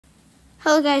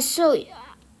Hello guys, so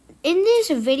in this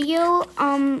video,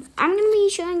 I'm going to be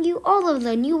showing you all of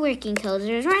the new working codes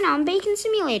there's right now in Bacon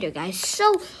Simulator, guys.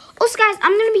 So, also guys,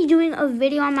 I'm going to be doing a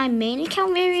video on my main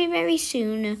account very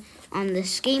soon on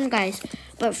this game, guys.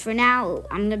 But for now,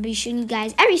 I'm going to be showing you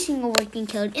guys every single working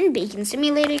code in Bacon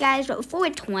Simulator, guys, but for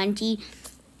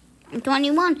 2021,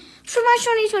 for March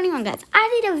 2021, guys.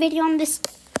 I did a video on this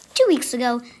 2 weeks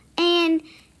ago, and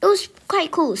it was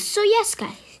quite cool. So yes,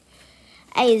 guys,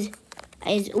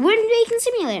 we're in Bacon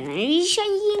Simulator. I'm going to be showing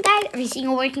you guys every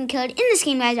single working code in this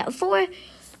game, guys, for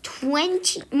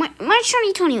March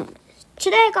 2021.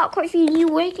 Today I got quite a few new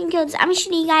working codes I'm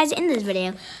showing you guys in this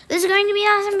video. This is going to be an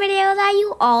awesome video that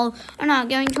you all are not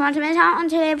going to want to miss out on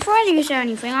today. Before I do start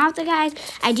anything off, guys,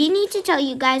 I do need to tell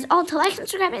you guys all to like and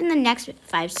subscribe in the next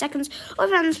 5 seconds. Or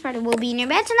if this part will be in your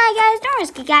bed tonight, guys. Don't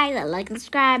risk it, guys. Like and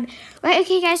subscribe. Right,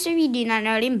 okay, guys, so if you do not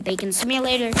know it in Bacon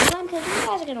Simulator, what you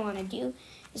guys are going to want to do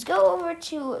is go over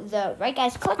to the right,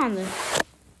 guys, click on the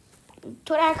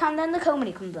Twitter account, then the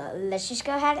comedy comes up. Let's just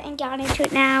go ahead and get into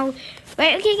it now.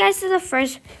 Right, okay, guys, so the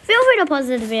first, feel free to pause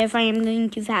the video if I am going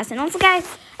too fast. And also, guys,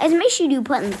 make sure you do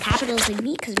put in the capitals like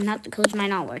me, because if not, the codes might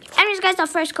not work. Anyways, guys, the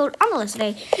first code on the list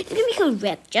today is going to be code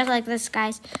RIP, just like this,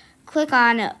 guys. Click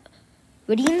on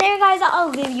redeem there, guys.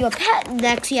 I'll give you a pet.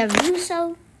 Next, you have view,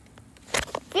 so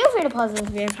feel free to pause this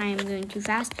video if I am going too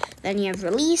fast. Then you have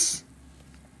release.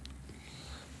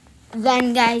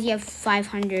 Then, guys, you have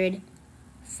 500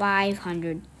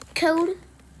 code.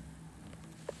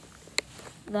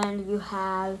 Then you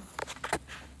have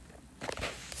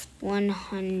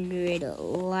 100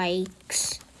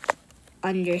 likes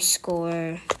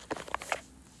underscore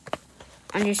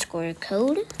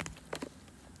code.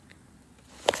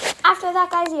 After that,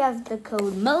 guys, you have the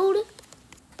code mode.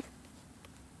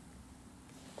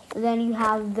 Then you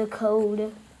have the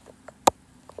code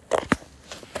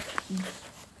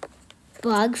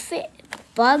bug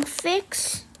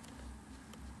fix.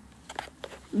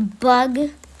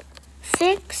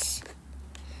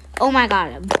 Oh my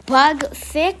god, bug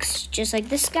fix, just like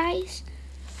this, guys.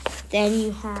 Then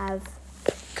you have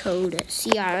code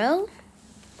CRO.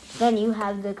 Then you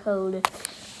have the code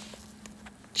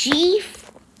G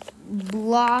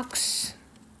blocks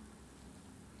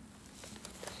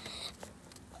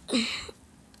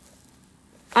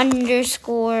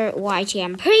underscore YT.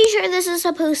 I'm pretty sure this is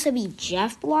supposed to be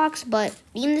Jeff blocks, but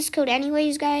in this code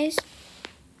anyways, guys.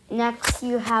 Next,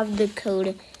 you have the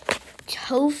code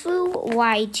tofu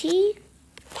YT.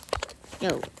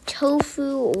 No,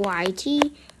 tofu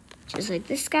YT, just like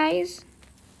this, guys.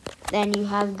 Then you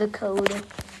have the code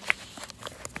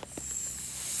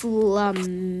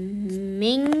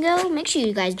flamingo. Make sure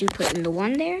you guys do put in the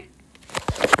 1 there.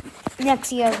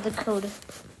 Next, you have the code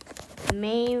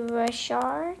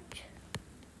Mayrashart.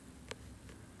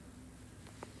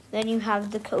 Then you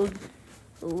have the code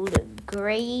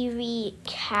Gravy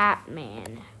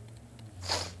Catman.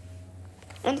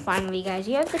 And finally, guys,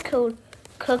 you have the code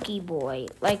Cookie Boy.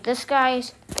 Like this,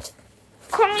 guys.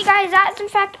 Currently, guys, that's in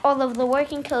fact all of the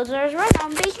working codes that are right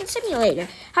on Bacon Simulator.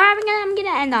 However, I'm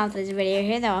gonna end off this video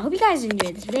here, though. I hope you guys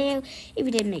enjoyed this video. If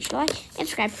you did, make sure to like and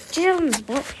subscribe. Just on the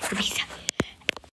support. Peace out.